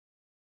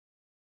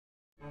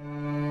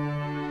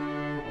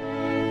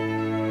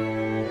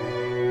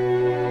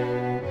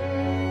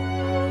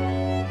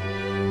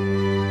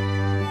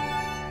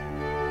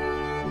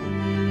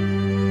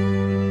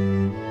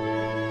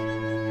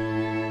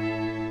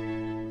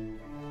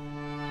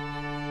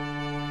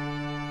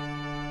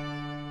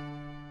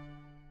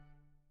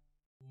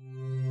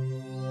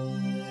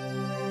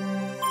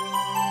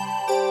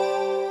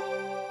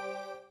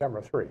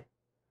Camera 3.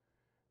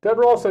 Ted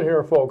Ralston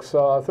here, folks.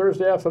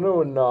 Thursday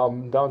afternoon,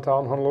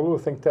 downtown Honolulu,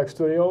 ThinkTech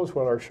Studios,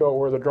 with our show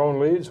Where the Drone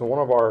Leads. And one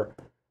of our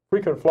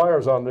frequent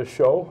flyers on this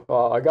show,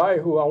 a guy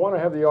who I want to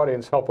have the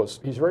audience help us.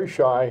 He's very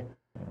shy,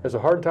 has a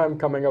hard time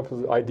coming up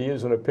with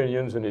ideas and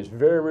opinions, and he's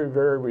very,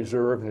 very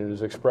reserved in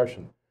his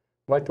expression.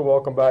 I'd like to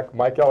welcome back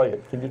Mike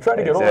Elliott. Can you try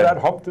to get over that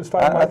hump this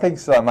time, Mike? I think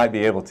so. I might be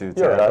able to.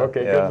 Yeah,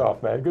 okay, good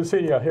enough, man. Good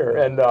seeing you here.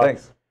 And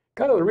thanks.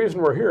 Kind of the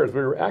reason we're here is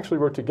we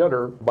were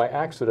together by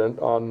accident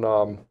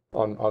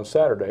on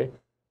Saturday.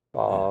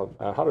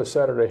 How does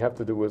Saturday have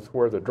to do with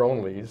where the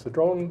drone leads? The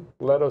drone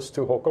led us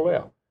to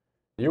Hokule'a.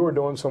 You were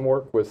doing some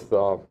work with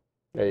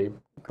a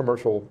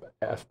commercial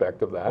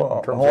aspect of that.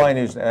 Well, Hawaii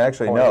News.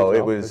 Actually, no,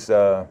 it was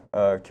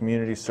a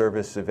community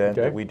service event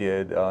that we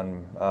did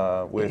on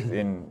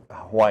in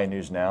Hawaii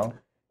News Now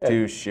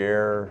to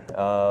share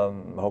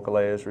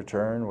Hokule'a's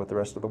return with the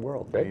rest of the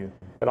world. Okay.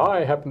 And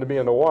I happened to be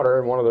in the water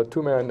in one of the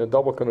two-man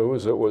double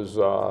canoes that was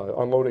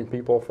unloading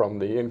people from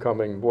the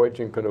incoming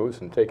voyaging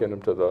canoes and taking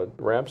them to the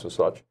ramps and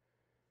such.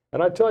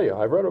 And I tell you,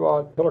 I've read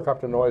about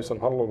helicopter noise in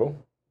Honolulu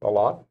a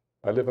lot.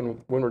 I live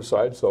in Windward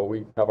Side, so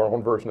we have our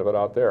own version of it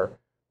out there.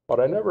 But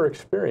I never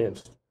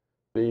experienced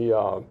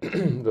the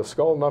the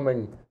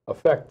skull-numbing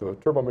effect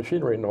of turbo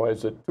machinery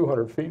noise at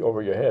 200 feet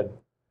over your head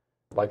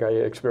like I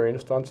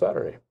experienced on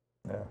Saturday.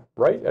 Yeah.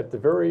 Right at the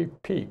very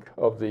peak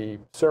of the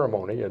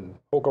ceremony and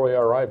Hokule'a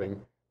arriving,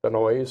 the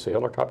noise, the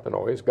helicopter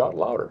noise, got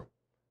louder.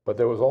 But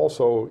there was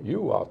also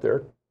you out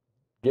there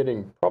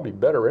getting probably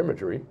better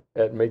imagery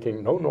at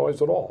making no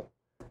noise at all.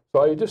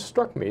 So it just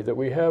struck me that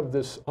we have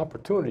this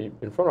opportunity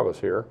in front of us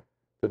here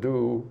to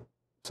do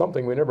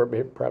something we never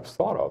perhaps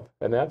thought of,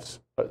 and that's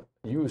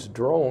use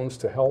drones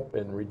to help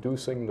in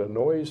reducing the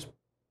noise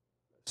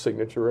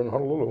signature in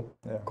Honolulu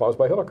caused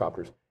by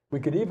helicopters.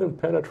 We could even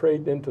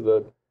penetrate into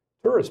the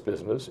tourist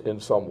business in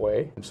some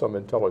way, in some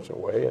intelligent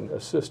way, and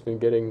assist in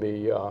getting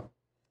the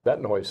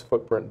that noise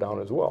footprint down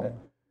as well. Yeah.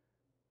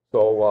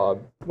 So,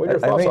 what are your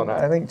thoughts on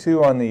that? I think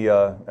too, on the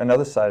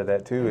another side of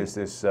that too is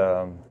this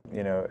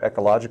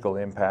ecological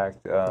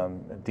impact.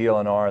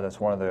 DLNR, that's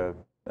one of the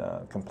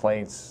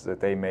complaints that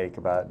they make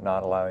about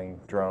not allowing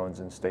drones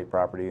in state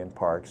property and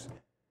parks,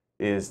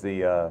 is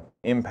the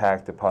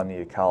impact upon the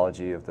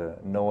ecology of the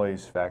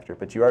noise factor.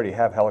 But you already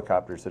have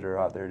helicopters that are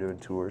out there doing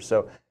tours,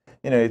 so.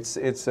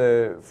 It's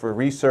for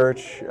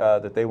research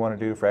that they want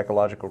to do, for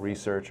ecological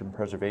research and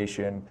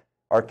preservation,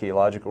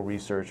 archaeological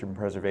research and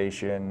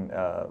preservation,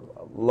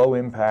 low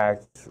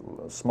impact,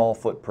 small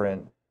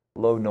footprint,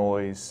 low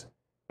noise,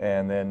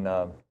 and then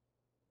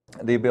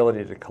the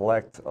ability to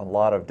collect a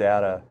lot of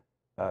data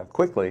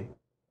quickly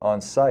on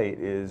site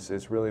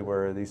is really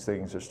where these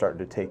things are starting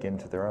to take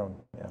into their own.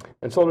 Yeah.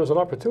 And so there's an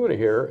opportunity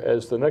here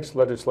as the next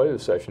legislative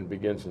session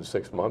begins in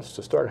 6 months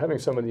to start having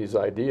some of these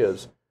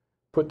ideas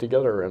put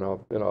together in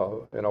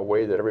a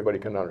way that everybody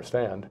can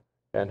understand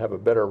and have a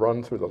better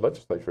run through the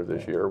legislature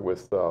this year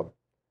with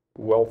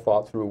well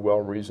thought through,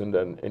 well reasoned,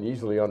 and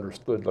easily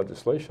understood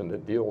legislation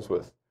that deals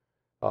with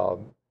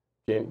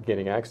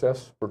gaining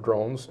access for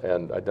drones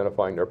and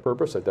identifying their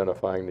purpose,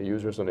 identifying the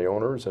users and the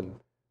owners, and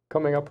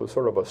coming up with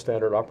sort of a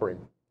standard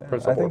operating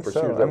principle. I think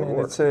so. I mean,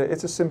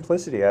 it's a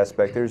simplicity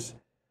aspect. There's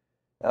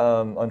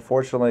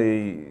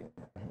unfortunately,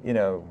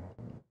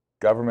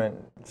 government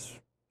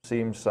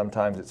seems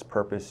sometimes its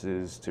purpose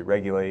is to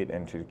regulate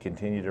and to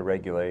continue to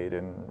regulate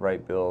and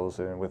write bills,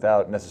 and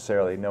without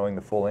necessarily knowing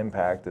the full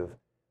impact of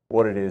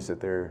what it is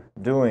that they're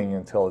doing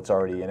until it's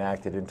already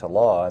enacted into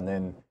law, and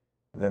then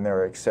there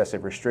are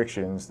excessive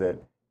restrictions that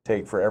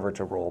take forever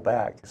to roll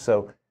back.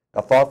 So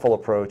a thoughtful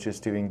approach is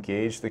to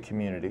engage the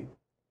community,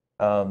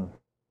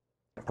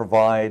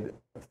 provide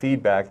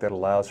feedback that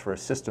allows for a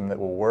system that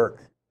will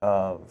work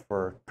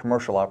for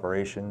commercial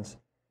operations,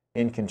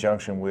 in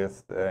conjunction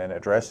with and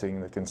addressing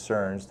the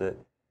concerns that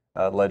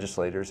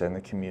legislators and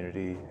the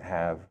community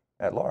have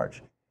at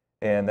large.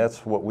 And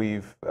that's what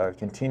we've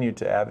continued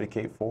to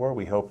advocate for.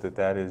 We hope that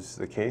that is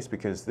the case,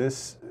 because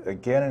this,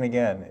 again and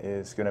again,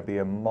 is going to be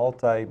a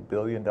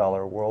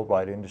multi-billion-dollar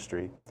worldwide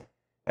industry.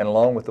 And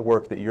along with the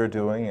work that you're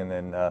doing, and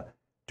then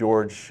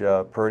George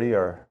Purdy,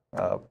 our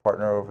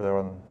partner over there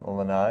on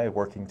Lanai,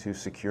 working to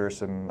secure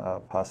some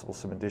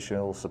some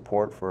additional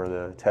support for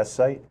the test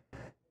site,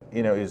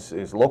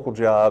 is local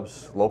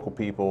jobs, local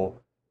people,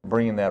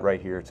 bringing that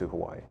right here to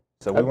Hawaii.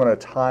 So we want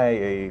to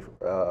tie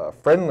a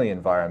friendly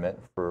environment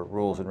for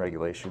rules and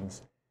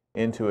regulations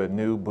into a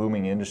new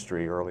booming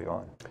industry early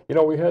on.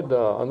 We had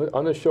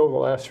on this show the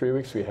last 3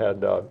 weeks, we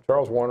had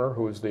Charles Warner,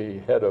 who is the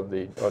head of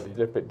the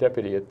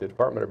deputy at the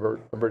Department of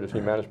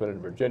Emergency Management in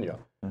Virginia,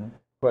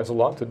 who has a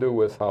lot to do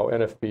with how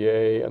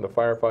NFPA and the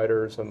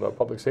firefighters and the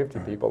public safety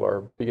people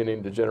are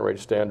beginning to generate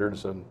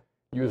standards and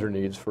user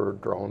needs for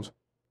drones.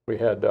 We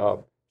had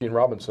Gene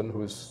Robinson,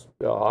 who's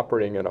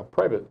operating in a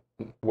private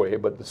way,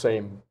 but the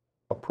same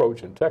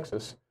approach in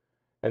Texas.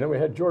 And then we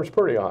had George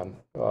Purdy on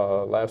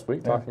last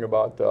week talking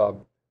about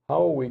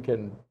how we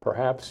can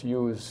perhaps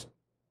use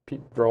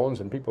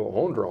drones and people who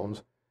own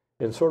drones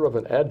in sort of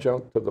an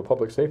adjunct to the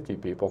public safety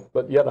people,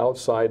 but yet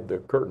outside the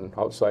curtain,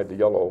 outside the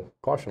yellow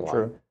caution line.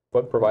 True.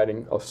 but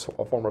providing a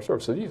form of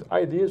service. So these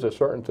ideas are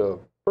starting to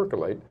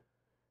percolate.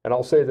 And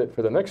I'll say that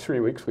for the next 3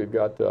 weeks, we've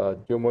got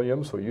Jim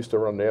Williams, who used to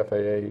run the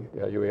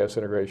FAA UAS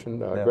integration,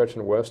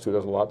 Gretchen West, who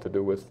does a lot to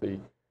do with the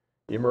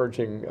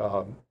emerging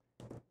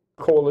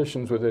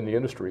coalitions within the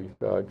industry,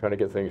 trying to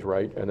get things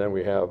right. And then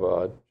we have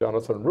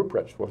Jonathan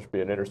Ruprecht, which will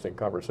be an interesting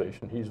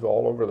conversation. He's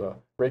all over the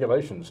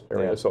regulations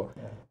area. So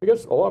we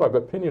got a lot of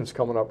opinions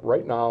coming up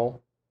right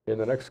now in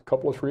the next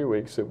couple of 3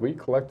 weeks that we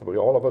collectively,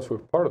 all of us who are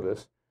part of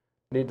this,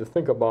 need to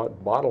think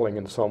about bottling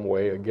in some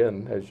way,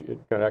 again, as kind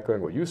of echoing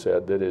what you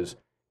said, that is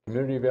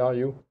community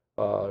value,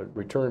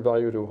 return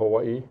value to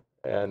Hawaii,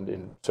 and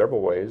in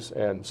several ways,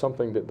 and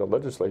something that the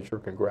legislature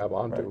can grab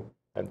onto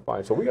and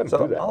find. So we got to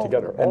do that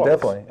together. And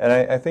definitely. And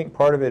I think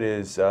part of it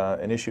is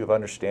an issue of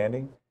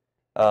understanding.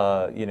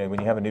 You know, when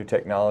you have a new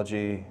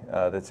technology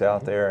that's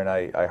out there, and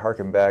I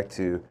hearken back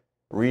to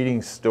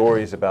reading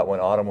stories about when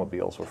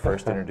automobiles were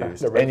first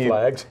introduced. The red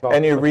flags.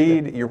 And you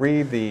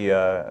read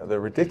the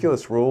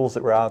ridiculous rules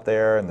that were out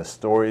there and the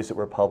stories that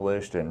were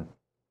published, and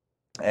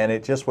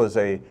it just was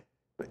a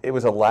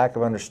lack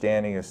of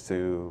understanding as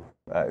to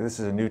this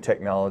is a new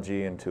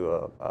technology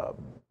into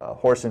a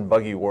horse and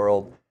buggy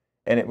world,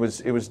 and it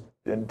was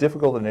a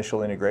difficult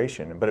initial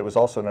integration, but it was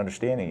also an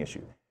understanding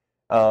issue.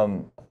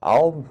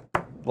 I'll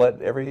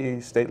let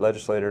every state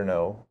legislator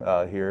know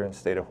here in the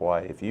state of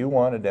Hawaii, if you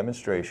want a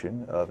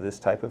demonstration of this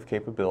type of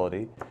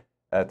capability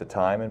at the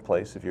time and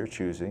place of your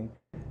choosing,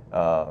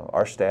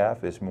 our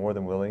staff is more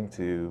than willing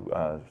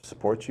to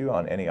support you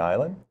on any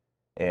island,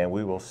 and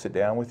we will sit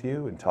down with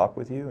you and talk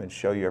with you and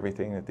show you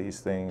everything that these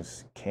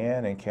things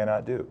can and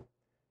cannot do.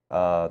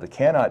 The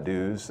cannot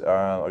do's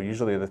are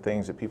usually the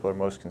things that people are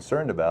most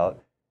concerned about,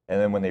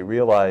 and then when they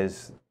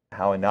realize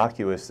how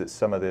innocuous that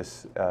some of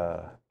this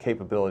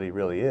capability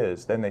really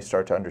is, then they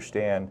start to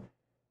understand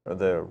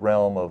the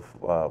realm of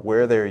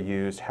where they're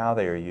used, how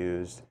they are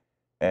used,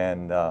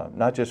 and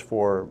not just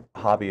for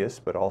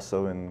hobbyists, but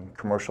also in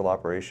commercial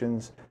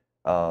operations,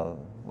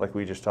 like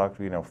we just talked,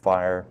 you know,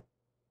 fire,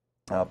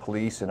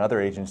 police, and other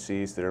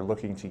agencies that are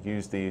looking to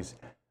use these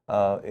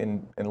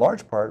in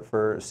large part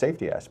for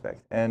safety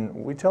aspect. And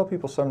we tell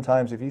people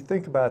sometimes, if you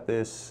think about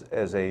this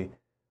as a,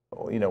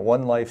 you know,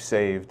 one life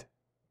saved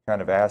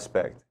kind of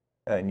aspect,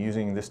 and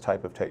using this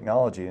type of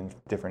technology in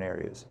different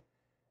areas,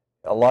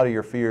 a lot of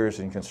your fears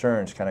and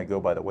concerns kind of go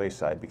by the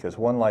wayside, because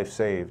one life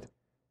saved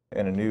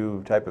and a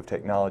new type of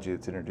technology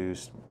that's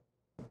introduced,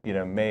 you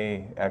know,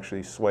 may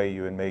actually sway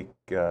you and make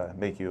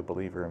you a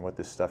believer in what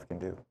this stuff can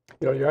do.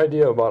 You know, your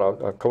idea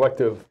about a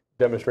collective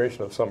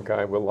demonstration of some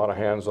kind with a lot of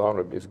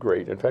hands-on is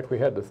great. In fact, we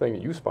had the thing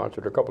that you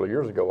sponsored a couple of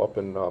years ago up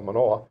in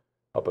Manoa,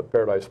 up at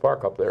Paradise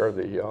Park up there,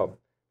 the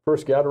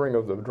first gathering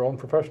of the drone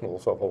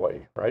professionals of Hawaii,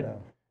 right? Yeah.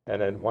 And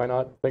then why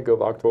not think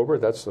of October?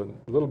 That's a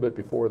little bit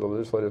before the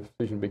legislative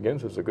season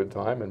begins. It's a good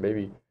time, and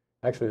maybe,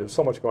 actually there's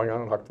so much going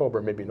on in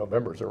October, maybe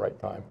November is the right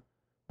time.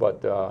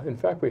 But in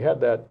fact, we had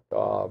that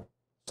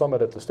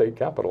summit at the state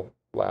capitol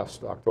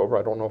last October.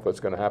 I don't know if it's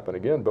going to happen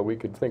again, but we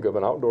could think of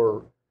an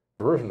outdoor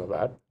version of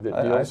that.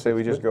 I say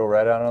we just go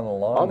right out on the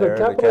lawn on there,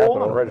 the Capitol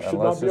lawn, right? It should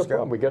not let's be a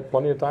problem. We get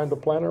plenty of time to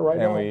plan it right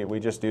now. And we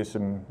just do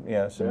some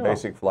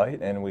basic flight,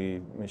 and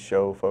we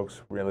show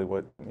folks really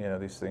what, you know,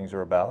 these things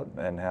are about,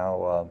 and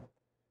how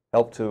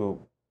help to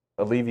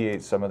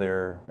alleviate some of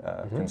their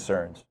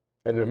concerns.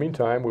 And in the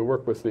meantime, we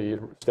work with the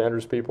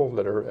standards people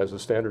that are, as the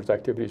standards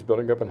activity is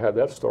building up, and have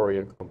that story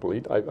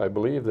incomplete. I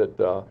believe that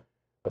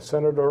a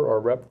senator or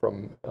rep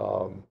from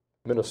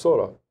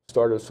Minnesota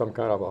started some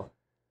kind of a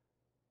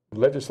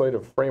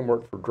legislative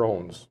framework for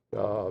drones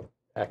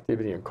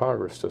activity in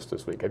Congress just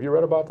this week. Have you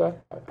read about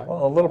that?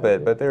 Well, a little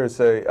bit, but there's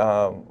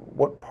a,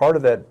 what part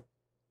of that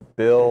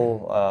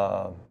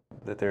bill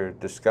that they're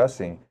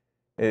discussing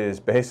is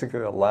basically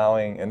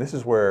allowing, and this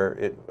is where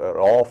it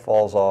all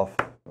falls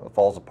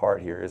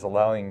apart here, is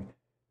allowing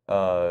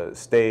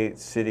state,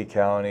 city,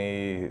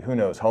 county, who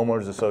knows,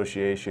 homeowners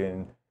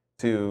association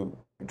to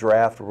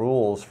draft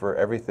rules for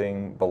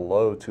everything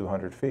below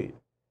 200 feet.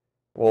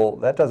 Well,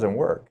 that doesn't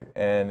work.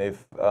 And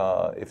if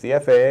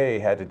the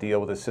FAA had to deal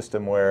with a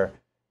system where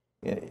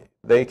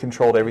they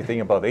controlled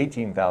everything above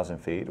 18,000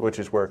 feet, which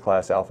is where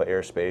Class Alpha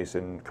airspace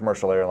and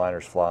commercial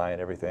airliners fly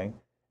and everything,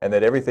 and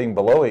that everything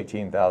below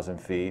 18,000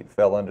 feet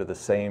fell under the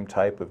same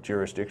type of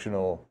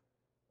jurisdictional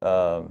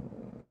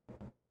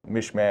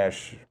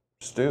mishmash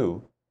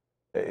stew,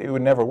 it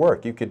would never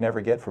work. You could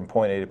never get from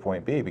point A to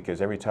point B,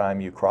 because every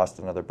time you crossed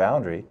another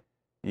boundary,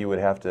 you would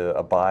have to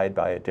abide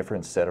by a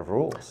different set of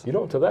rules. You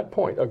know, to that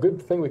point, a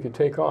good thing we could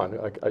take on,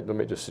 let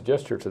me just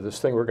suggest here to this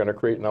thing we're going to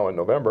create now in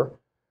November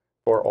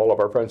for all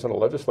of our friends in the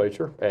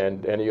legislature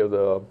and any of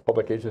the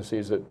public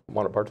agencies that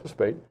want to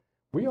participate,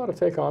 we ought to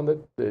take on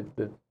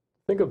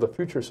think of the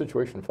future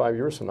situation 5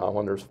 years from now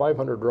when there's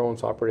 500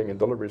 drones operating in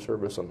delivery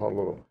service in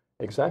Honolulu.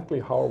 Exactly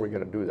how are we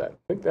going to do that?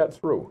 Think that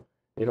through.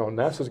 You know,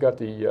 NASA's got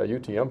the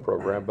UTM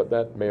program, but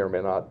that may or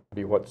may not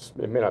be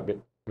it may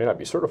not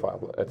be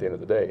certifiable at the end of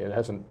the day. It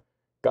hasn't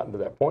gotten to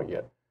that point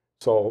yet.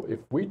 So if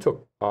we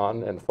took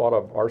on and thought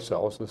of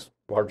ourselves, this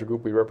larger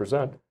group we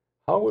represent,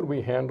 how would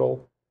we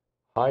handle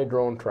high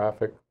drone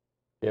traffic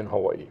in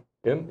Hawaii,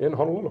 in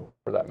Honolulu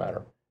for that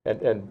matter,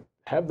 and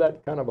have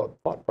that kind of a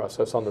thought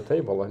process on the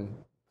table and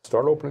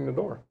start opening the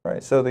door.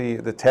 Right. So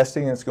the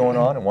testing that's going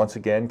on, and once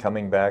again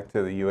coming back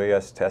to the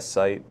UAS test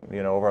site,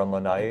 over on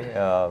Lanai,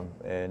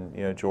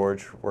 and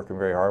George working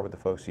very hard with the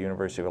folks at the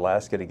University of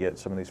Alaska to get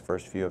some of these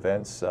first few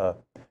events,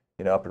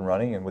 up and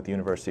running, and with the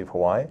University of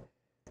Hawaii.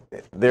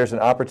 There's an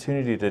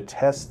opportunity to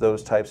test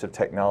those types of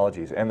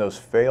technologies and those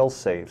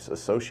fail-safes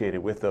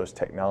associated with those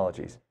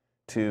technologies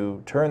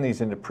to turn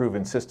these into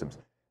proven systems.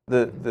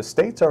 The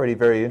state's already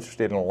very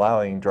interested in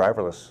allowing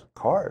driverless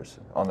cars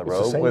on the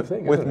road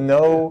with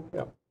no.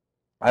 Yeah.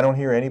 I don't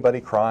hear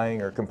anybody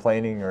crying or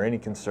complaining or any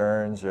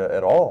concerns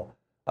at all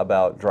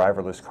about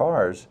driverless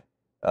cars,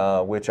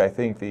 which I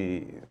think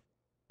the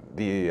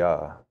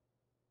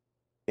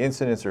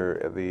incidents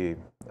or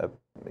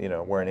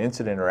where an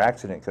incident or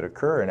accident could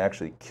occur and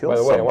actually kill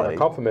somebody. By the way, I want to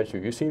compliment you.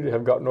 You seem to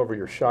have gotten over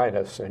your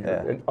shyness and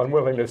your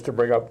unwillingness to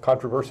bring up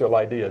controversial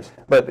ideas.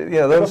 But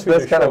that's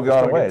kind of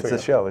gone away. It's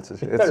a show. It's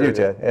you,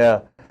 Ted.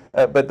 Yeah.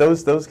 But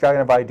those kind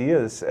of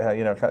ideas, sure,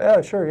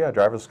 yeah,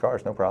 driverless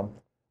cars, no problem.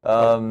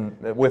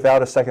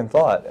 Without a second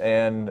thought.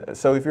 And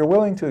so if you're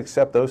willing to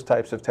accept those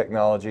types of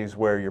technologies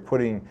where you're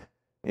putting,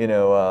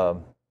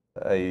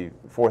 a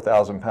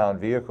 4,000-pound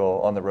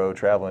vehicle on the road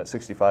traveling at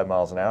 65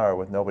 miles an hour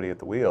with nobody at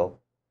the wheel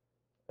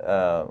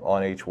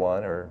on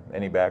H1 or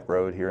any back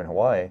road here in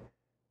Hawaii,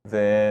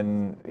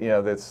 then,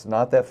 that's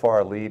not that far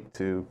a leap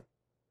to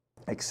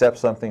accept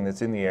something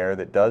that's in the air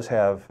that does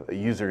have a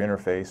user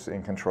interface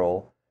and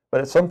control.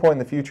 But at some point in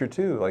the future,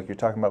 too, like you're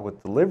talking about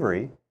with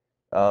delivery,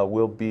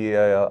 will be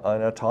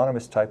an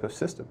autonomous type of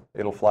system.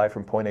 It'll fly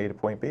from point A to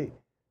point B,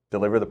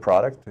 deliver the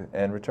product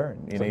and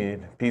return. You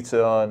need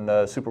pizza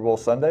on Super Bowl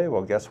Sunday?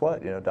 Well, guess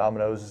what?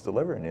 Domino's is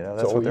delivering.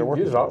 That's what they're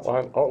working on.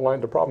 So you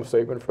outlined the problem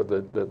statement for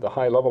the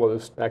high level of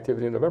this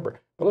activity in November.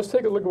 But let's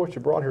take a look at what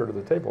you brought here to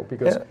the table,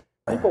 because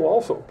people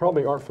also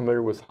probably aren't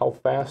familiar with how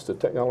fast the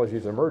technology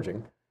is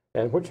emerging.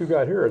 And what you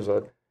got here is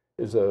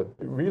a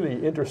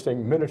really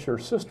interesting miniature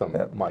system,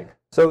 Mike.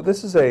 So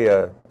this is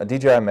a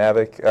DJI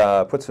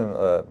Mavic. Puts in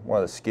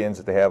one of the skins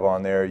that they have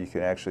on there. You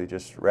can actually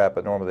just wrap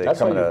it normally. That's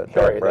how you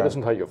carry it. That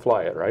isn't how you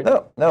fly it, right?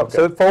 No. Okay.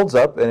 So it folds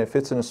up and it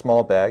fits in a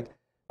small bag.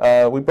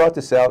 We brought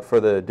this out for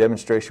the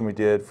demonstration we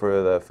did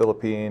for the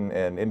Philippine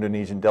and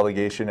Indonesian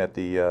delegation at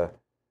the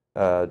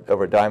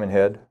over at Diamond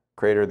Head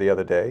crater the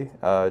other day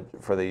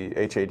for the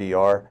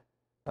HADR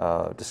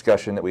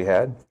discussion that we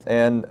had.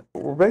 And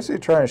we're basically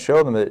trying to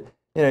show them that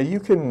you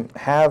can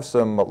have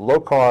some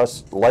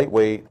low-cost,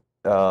 lightweight,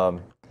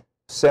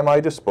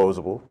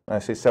 semi-disposable, and I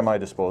say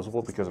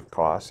semi-disposable because of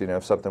cost,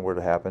 if something were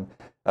to happen,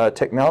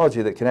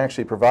 technology that can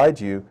actually provide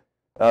you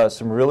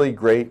some really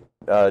great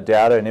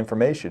data and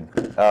information.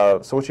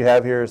 So what you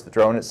have here is the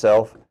drone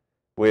itself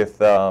with,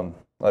 let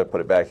me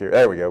put it back here,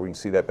 there we go, we can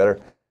see that better.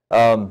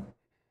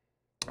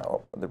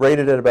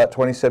 Rated at about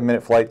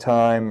 27-minute flight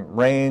time,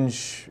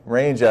 range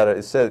out of,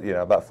 it says,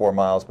 about 4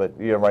 miles, but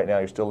right now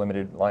you're still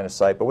limited line of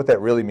sight. But what that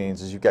really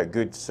means is you've got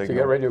good signal. So you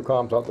got radio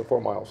comms out to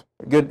 4 miles.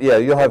 Good, yeah,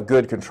 you'll have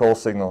good control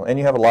signal, and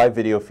you have a live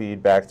video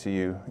feed back to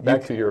you.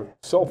 Back to your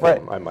cell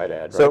phone, I might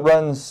add. Right? So it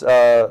runs,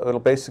 it'll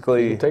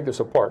basically... You take this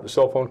apart, the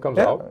cell phone comes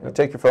out. You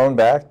take your phone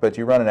back, but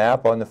you run an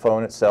app on the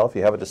phone itself.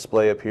 You have a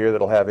display up here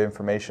that'll have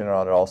information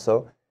on it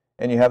also,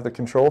 and you have the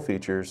control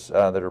features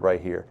that are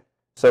right here.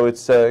 So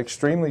it's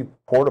extremely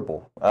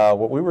portable.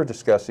 What we were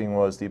discussing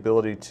was the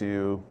ability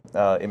to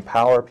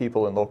empower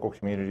people in local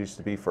communities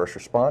to be first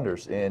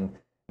responders in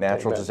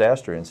natural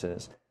disaster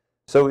incidents.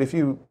 So if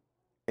you,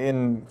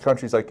 in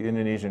countries like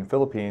Indonesia and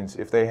Philippines,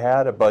 if they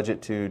had a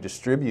budget to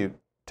distribute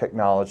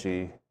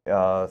technology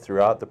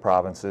throughout the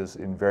provinces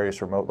in various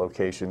remote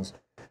locations,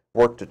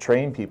 work to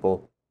train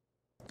people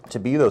to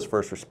be those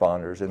first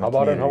responders in the community.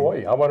 How about in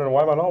Hawaii? How about in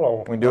Waimanalo?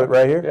 We can do it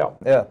right here?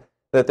 Yeah.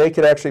 That they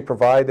could actually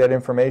provide that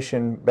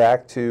information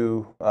back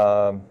to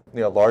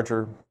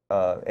larger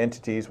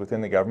entities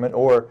within the government,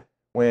 or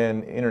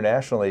when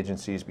international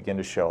agencies begin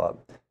to show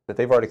up, that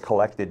they've already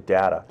collected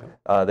data.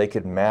 They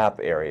could map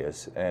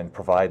areas and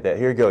provide that.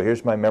 Here you go,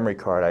 here's my memory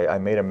card. I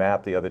made a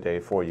map the other day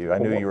for you. I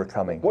knew you were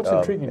coming. What's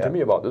intriguing to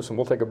me about this, and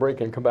we'll take a break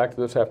and come back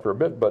to this after a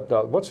bit,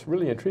 but what's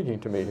really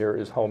intriguing to me here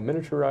is how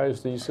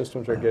miniaturized these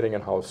systems are getting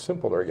and how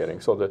simple they're getting.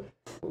 So the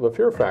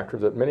fear factor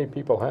that many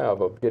people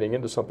have of getting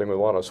into something with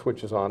a lot of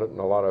switches on it and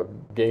a lot of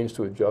gains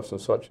to adjust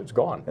and such, it's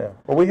gone. Yeah.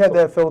 Well, we had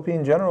that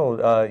Philippine general,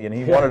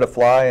 he wanted to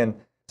fly, and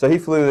so he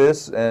flew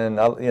this, and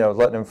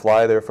letting him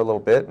fly there for a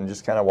little bit and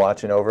just kind of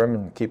watching over him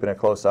and keeping a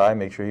close eye,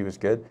 make sure he was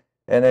good.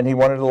 And then he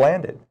wanted to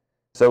land it.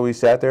 So we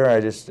sat there, and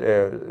I just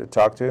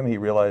talked to him. He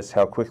realized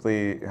how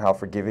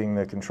forgiving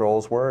the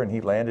controls were, and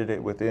he landed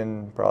it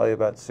within probably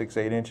about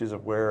 6-8 inches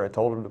of where I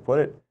told him to put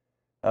it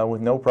with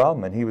no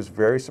problem. And he was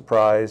very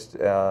surprised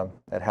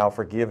at how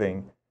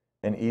forgiving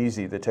and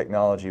easy the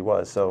technology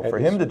was. So for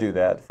him to do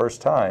that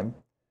first time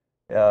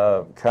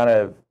kind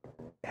of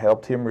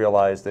helped him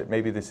realize that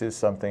maybe this is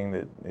something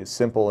that is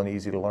simple and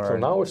easy to learn. So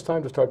now it's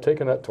time to start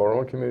taking that to our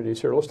own communities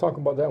here. Let's talk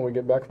about that when we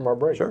get back from our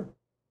break. Sure.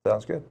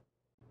 Sounds good.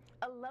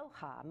 Aloha.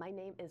 Aloha, my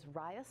name is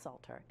Raya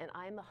Salter, and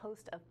I am the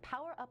host of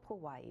Power Up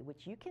Hawaii,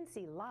 which you can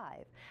see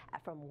live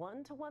from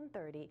 1 to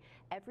 1:30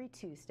 every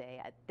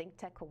Tuesday at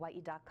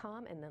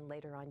ThinkTechHawaii.com and then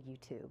later on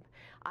YouTube.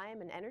 I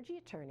am an energy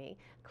attorney,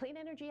 clean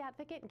energy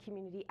advocate, and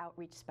community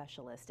outreach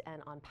specialist,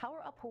 and on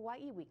Power Up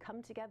Hawaii, we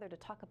come together to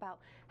talk about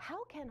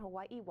how can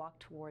Hawaii walk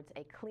towards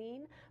a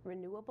clean,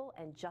 renewable,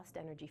 and just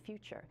energy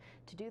future.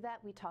 To do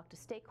that, we talk to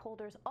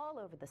stakeholders all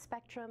over the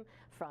spectrum,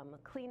 from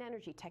clean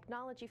energy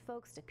technology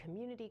folks to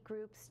community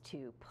groups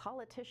to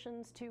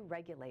politicians to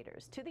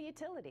regulators to the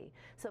utility.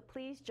 So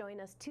please join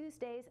us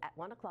Tuesdays at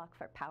 1 o'clock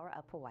for Power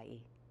Up Hawaii.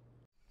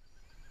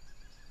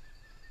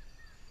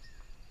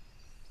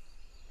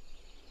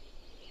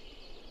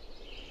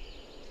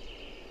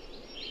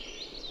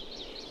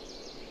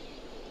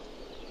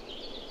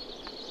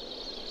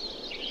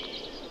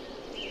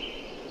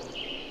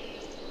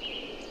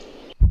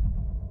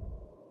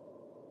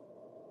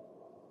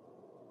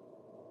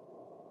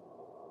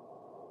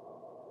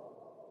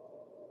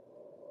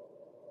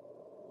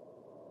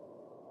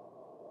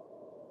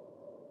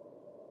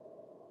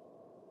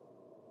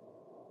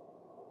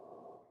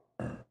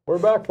 We're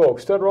back,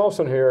 folks. Ted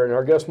Ralston here, and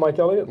our guest Mike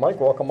Elliott. Mike,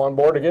 welcome on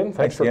board again.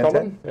 Thanks for again,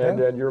 coming,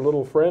 and your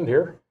little friend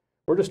here.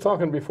 We're just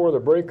talking before the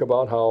break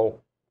about how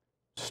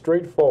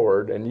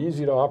straightforward and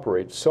easy to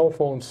operate, cell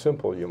phone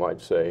simple, you might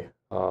say.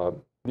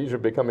 These are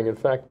becoming, in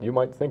fact, you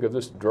might think of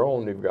this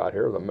drone you've got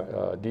here,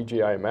 the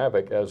DJI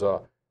Mavic, as a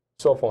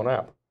cell phone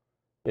app.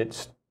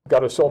 It's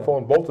got a cell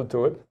phone bolted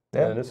to it,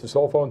 and it's a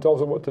cell phone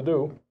tells it what to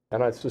do.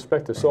 And I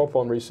suspect the cell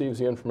phone receives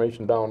the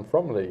information down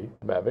from the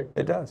Mavic.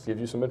 It does. Gives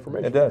you some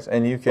information. It does.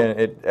 And you can,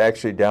 it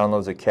actually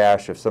downloads a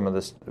cache of some of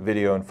this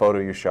video and photo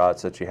you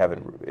shot so that you have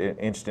it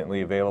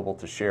instantly available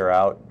to share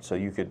out. So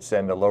you could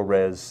send a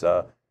low-res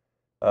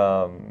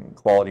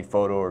quality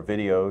photo or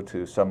video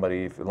to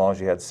somebody as long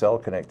as you had cell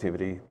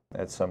connectivity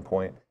at some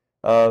point.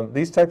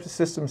 These types of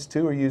systems,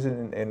 too, are used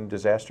in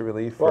disaster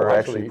relief or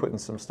actually putting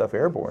some stuff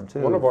airborne, too.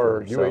 One of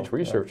our UH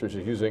researchers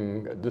is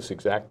using this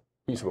exact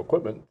piece of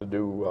equipment to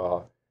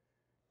do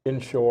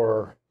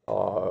inshore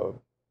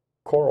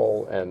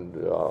coral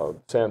and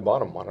sand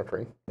bottom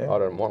monitoring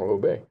out in Honolulu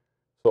Bay.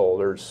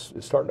 So it's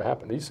starting to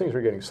happen. These things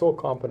are getting so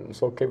competent and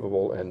so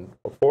capable and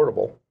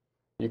affordable.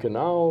 You can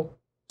now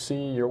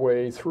see your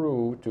way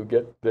through to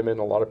get them in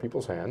a lot of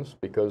people's hands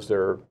because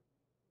they're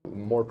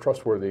more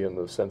trustworthy in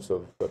the sense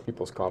of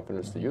people's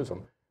confidence to use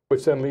them,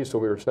 which then leads to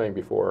what we were saying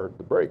before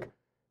the break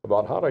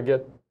about how to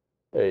get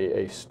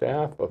a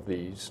staff of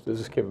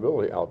this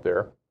capability out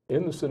there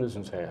in the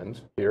citizens'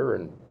 hands here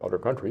and other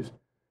countries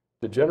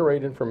to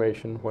generate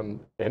information when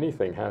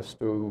anything has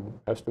to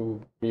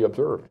be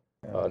observed,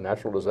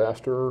 natural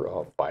disaster,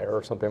 fire,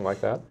 or something like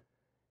that.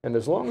 And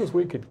as long as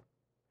we could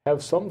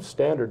have some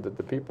standard that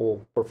the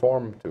people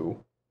perform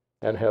to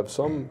and have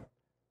some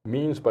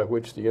means by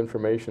which the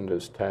information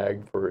is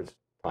tagged for its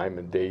time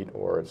and date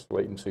or its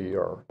latency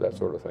or that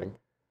sort of thing,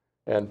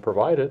 and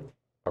provide it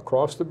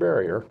across the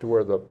barrier to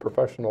where the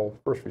professional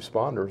first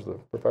responders, the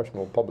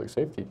professional public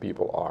safety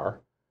people are,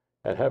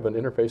 and have an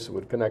interface that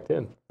would connect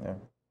in.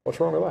 What's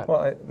wrong with that?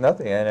 Well,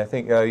 nothing. And I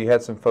think you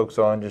had some folks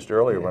on just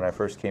earlier when I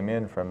first came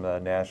in from the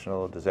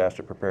National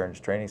Disaster Preparedness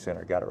Training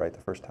Center. Got it right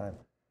the first time.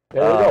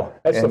 There you go.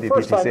 That's the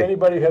first time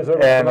anybody has ever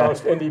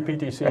pronounced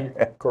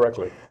NDPTC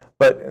correctly.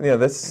 But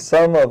that's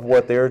some of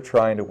what they're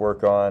trying to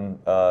work on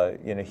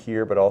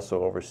here, but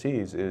also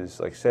overseas. Is,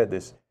 like I said,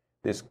 this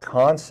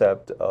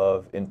concept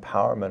of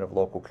empowerment of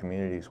local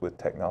communities with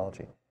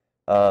technology.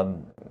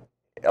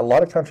 A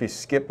lot of countries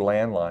skip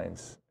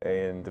landlines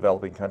in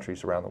developing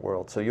countries around the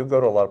world. So you'll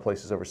go to a lot of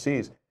places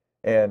overseas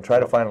and try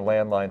to find a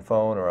landline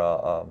phone or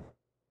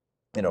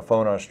a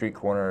phone on a street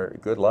corner.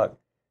 Good luck.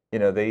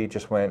 They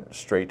just went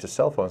straight to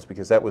cell phones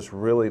because that was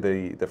really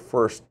the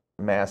first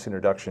mass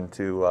introduction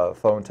to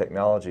phone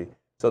technology.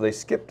 So they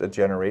skipped a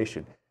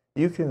generation.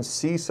 You can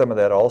see some of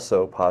that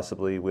also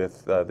possibly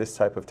with this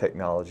type of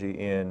technology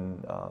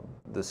in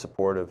the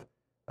support of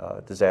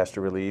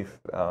disaster relief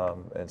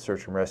and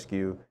search and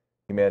rescue,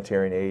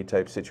 humanitarian aid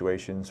type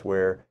situations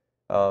where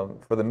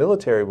for the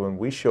military, when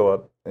we show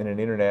up in an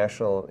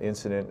international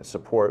incident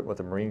support with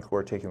the Marine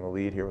Corps taking the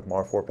lead here with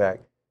MAR-4PAC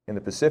in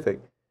the Pacific,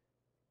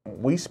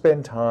 we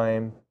spend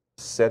time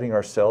setting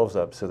ourselves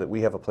up so that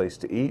we have a place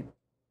to eat,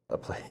 a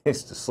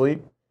place to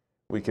sleep,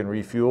 we can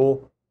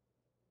refuel,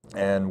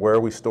 and where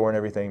we storing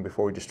everything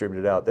before we distribute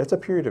it out. That's a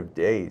period of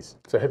days.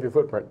 It's a heavy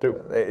footprint,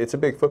 too. It's a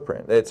big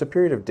footprint. It's a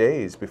period of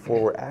days before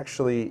we're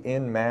actually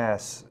in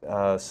mass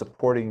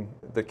supporting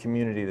the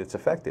community that's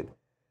affected.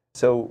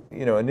 So,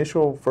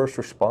 initial first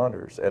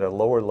responders at a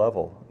lower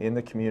level in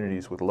the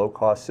communities with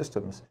low-cost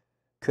systems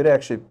could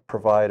actually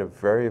provide a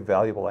very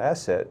valuable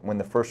asset when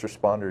the first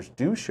responders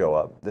do show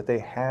up, that they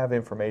have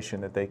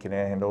information that they can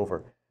hand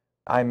over.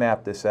 I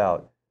mapped this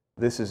out.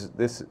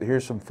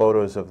 Here's some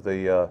photos of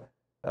the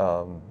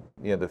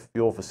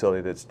fuel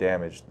facility that's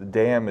damaged. The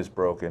dam is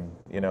broken.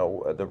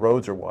 The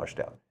roads are washed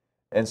out.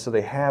 And so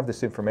they have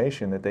this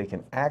information that they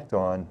can act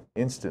on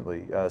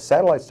instantly.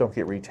 Satellites don't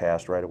get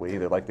retasked right away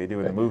either, like they do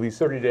in the movies.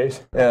 30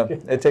 days. Yeah,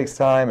 it takes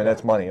time, and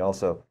that's money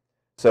also.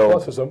 So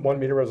plus it's a 1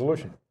 meter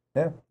resolution.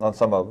 yeah, on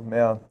some of them,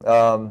 yeah.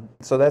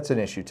 So that's an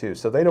issue too.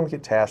 So they don't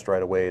get tasked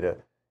right away to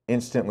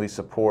instantly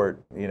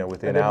support,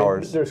 within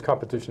hours. There's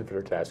competition for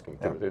their tasking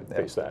too. Yeah, They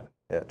face that.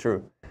 Yeah,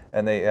 true.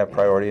 And they have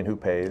priority in who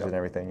pays and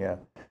everything, yeah.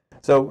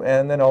 So,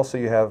 and then also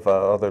you have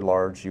other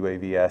large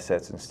UAV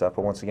assets and stuff,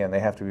 but once again, they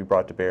have to be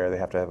brought to bear. They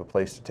have to have a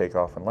place to take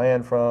off and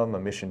land from, a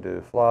mission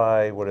to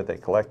fly, what are they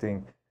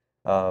collecting?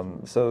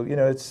 So,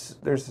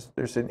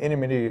 there's an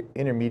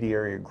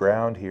intermediary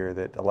ground here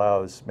that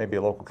allows maybe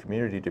a local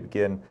community to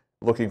begin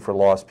looking for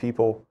lost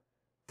people,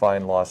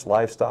 find lost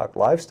livestock.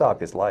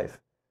 Livestock is life.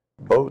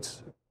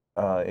 Boats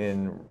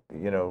in,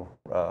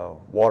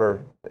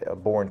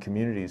 water-borne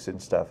communities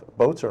and stuff,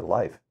 boats are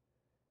life.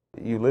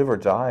 You live or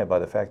die by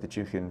the fact that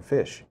you can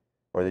fish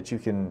or that you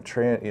can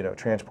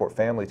transport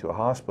family to a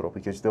hospital,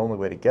 because the only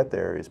way to get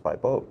there is by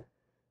boat.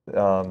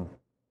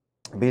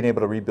 Being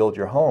able to rebuild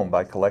your home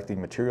by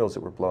collecting materials that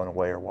were blown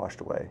away or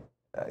washed away,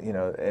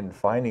 and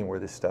finding where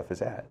this stuff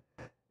is at.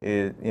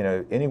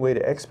 Any way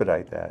to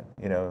expedite that,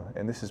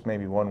 and this is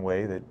maybe one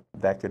way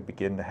that could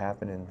begin to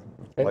happen in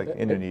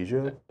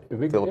Indonesia,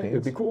 Philippines.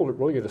 It'd be cool to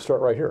really get to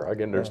start right here.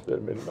 Again, there's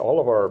all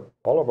of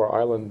our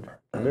island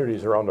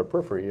communities around the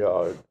periphery,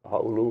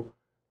 Honolulu,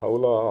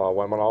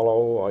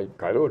 Waimanalo,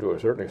 Kailua to a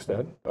certain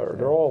extent,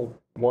 they're all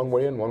one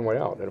way in, one way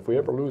out. And if we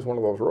ever lose one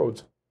of those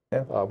roads,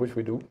 which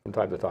we do from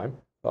time to time,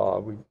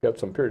 we've got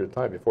some period of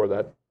time before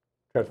that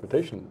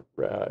transportation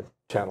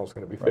channel is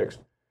going to be fixed.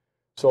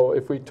 So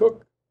if we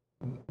took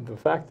the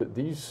fact that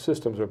these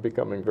systems are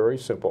becoming very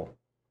simple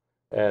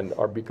and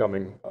are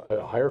becoming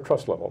a higher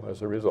trust level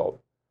as a result,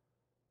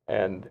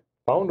 and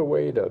found a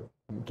way to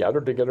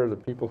gather together the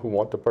people who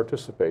want to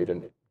participate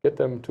and get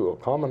them to a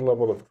common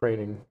level of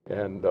training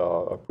and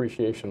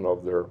appreciation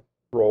of their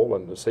role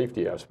and the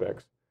safety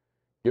aspects,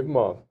 give them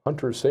a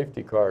hunter's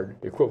safety card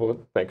equivalent,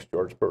 thanks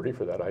George Purdy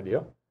for that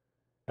idea,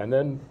 and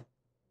then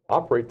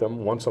operate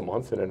them once a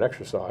month in an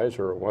exercise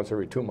or once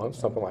every 2 months,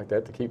 something like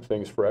that, to keep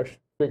things fresh,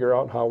 figure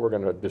out how we're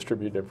going to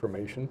distribute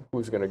information,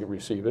 who's going to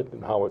receive it,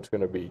 and how it's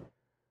going to be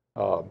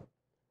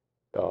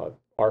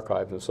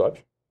archived and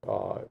such.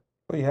 Well,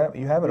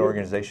 you have an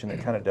organization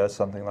that kind of does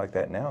something like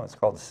that now. It's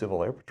called the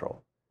Civil Air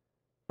Patrol.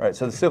 Right,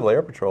 so the Civil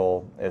Air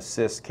Patrol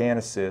can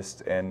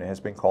assist, and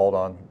has been called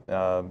on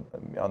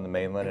the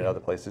mainland and other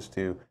places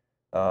to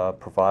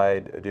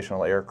provide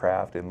additional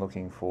aircraft and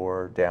looking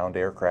for downed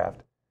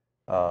aircraft,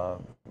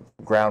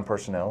 ground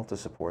personnel to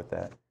support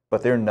that.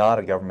 But they're not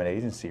a government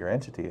agency or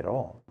entity at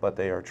all, but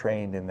they are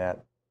trained in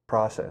that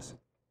process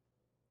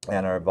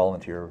and are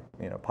volunteer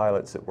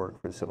pilots that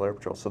work for the Civil Air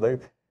Patrol. So they,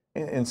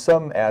 in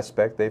some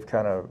aspect, they've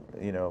kind of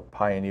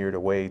pioneered a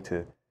way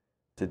to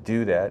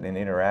do that and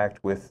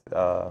interact with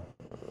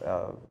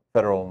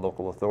federal and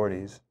local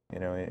authorities,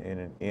 in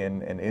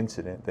an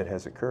incident that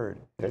has occurred.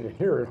 And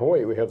here in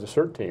Hawaii, we have the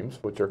CERT teams,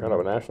 which are kind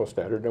of a national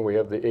standard, and we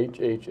have the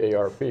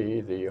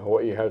HHARP, the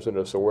Hawaii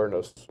Hazardous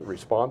Awareness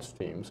Response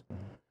Teams.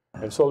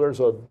 And so there's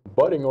a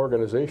budding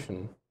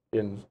organization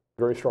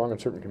very strong in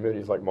certain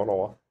communities like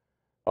Manoa,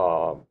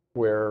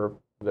 where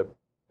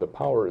the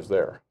power is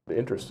there, the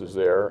interest is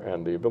there,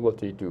 and the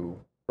ability to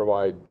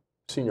provide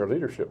senior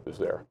leadership is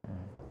there.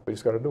 We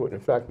just got to do it. In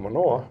fact,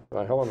 Manoa,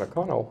 Helen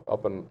Nakano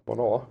up in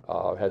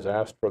Manoa has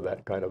asked for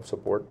that kind of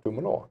support to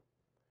Manoa.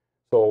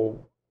 So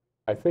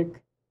I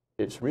think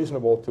it's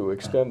reasonable to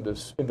extend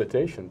this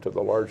invitation to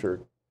the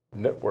larger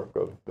network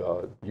of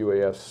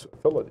UAS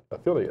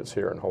affiliates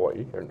here in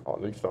Hawaii, or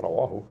at least on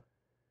Oahu,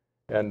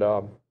 and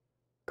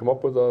come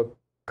up with a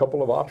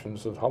couple of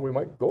options of how we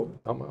might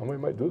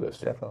do this.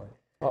 Definitely.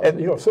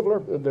 Similar,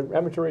 the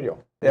amateur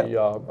radio.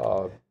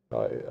 Yeah.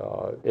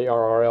 The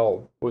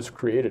ARRL was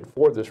created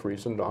for this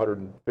reason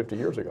 150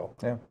 years ago.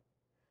 Yeah.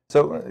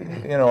 So,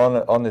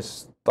 on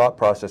this thought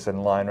process in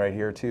line right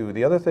here too,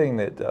 the other thing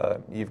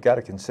that you've got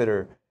to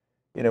consider,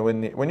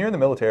 when you're in the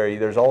military,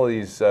 there's all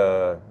these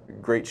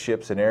great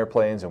ships and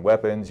airplanes and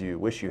weapons you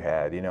wish you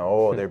had.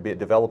 They're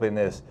developing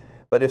this,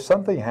 but if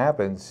something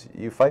happens,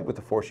 you fight with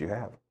the force you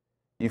have.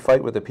 You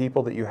fight with the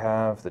people that you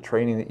have, the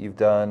training that you've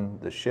done,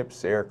 the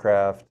ships,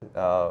 aircraft,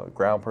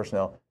 ground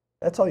personnel.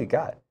 That's all you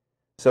got.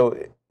 So,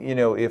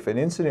 if an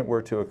incident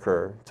were to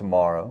occur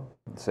tomorrow,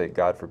 say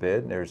God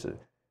forbid, there's a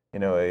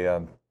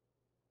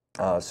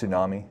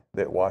tsunami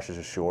that washes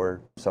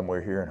ashore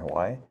somewhere here in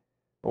Hawaii,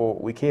 well,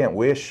 we can't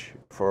wish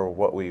for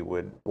what we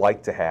would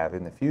like to have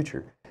in the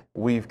future.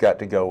 We've got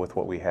to go with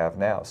what we have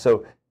now.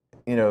 So,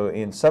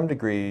 in some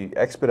degree,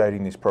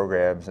 expediting these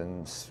programs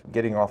and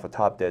getting off a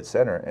top dead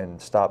center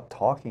and stop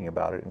talking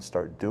about it and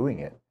start doing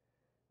it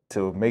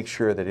to make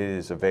sure that it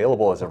is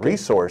available as a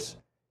resource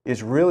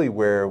is really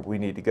where we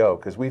need to go.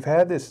 Because we've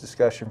had this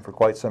discussion for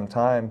quite some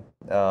time,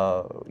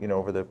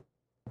 over the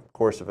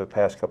course of the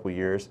past couple of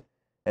years,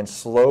 and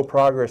slow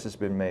progress has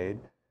been made,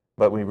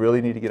 but we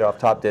really need to get off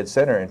top dead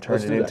center and turn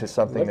it into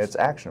something that's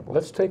actionable.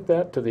 Let's take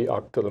that to the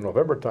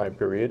November time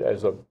period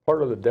as a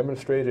part of the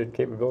demonstrated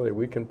capability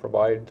we can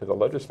provide to the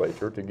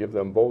legislature to give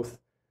them both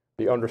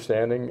the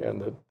understanding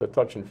and the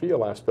touch and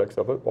feel aspects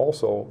of it,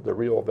 also the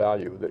real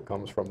value that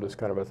comes from this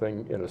kind of a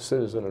thing in a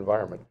citizen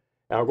environment.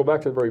 And I'll go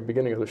back to the very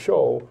beginning of the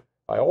show.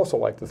 I also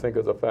like to think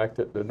of the fact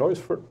that the noise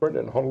footprint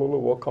in Honolulu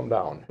will come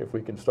down if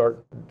we can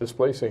start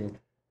displacing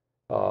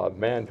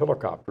manned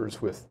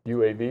helicopters with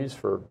UAVs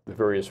for the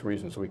various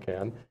reasons we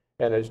can.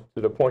 And as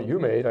to the point you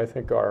made, I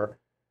think our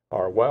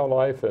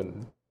wildlife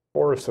and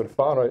forests and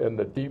fauna in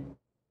the deep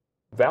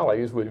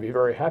valleys would be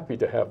very happy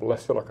to have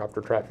less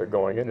helicopter traffic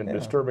going in and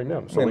disturbing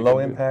them. So low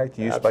impact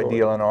use by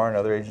DLNR and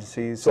other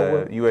agencies,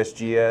 so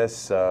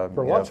USGS.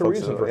 For lots of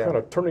reasons, we're kind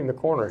of turning the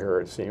corner here,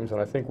 it seems, and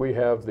I think we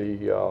have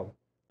the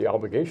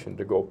obligation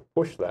to go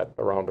push that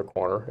around the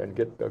corner and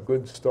get a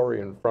good story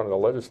in front of the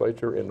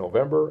legislature in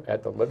November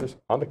at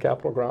on the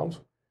Capitol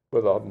grounds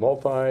with a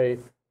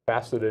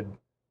multi-faceted,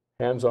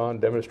 hands-on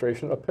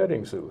demonstration of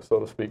petting zoo, so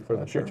to speak, for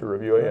the future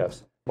of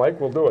UAS. Mike,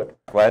 we'll do it.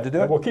 Glad to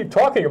do it. We'll keep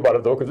talking about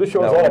it, though, because this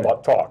show is all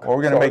about talk. Well,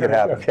 we're going to make it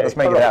happen. Okay. Let's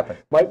make it happen.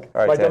 Mike,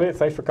 all right, Elliott,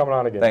 thanks for coming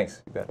on again.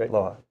 Thanks. You bet.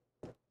 Aloha.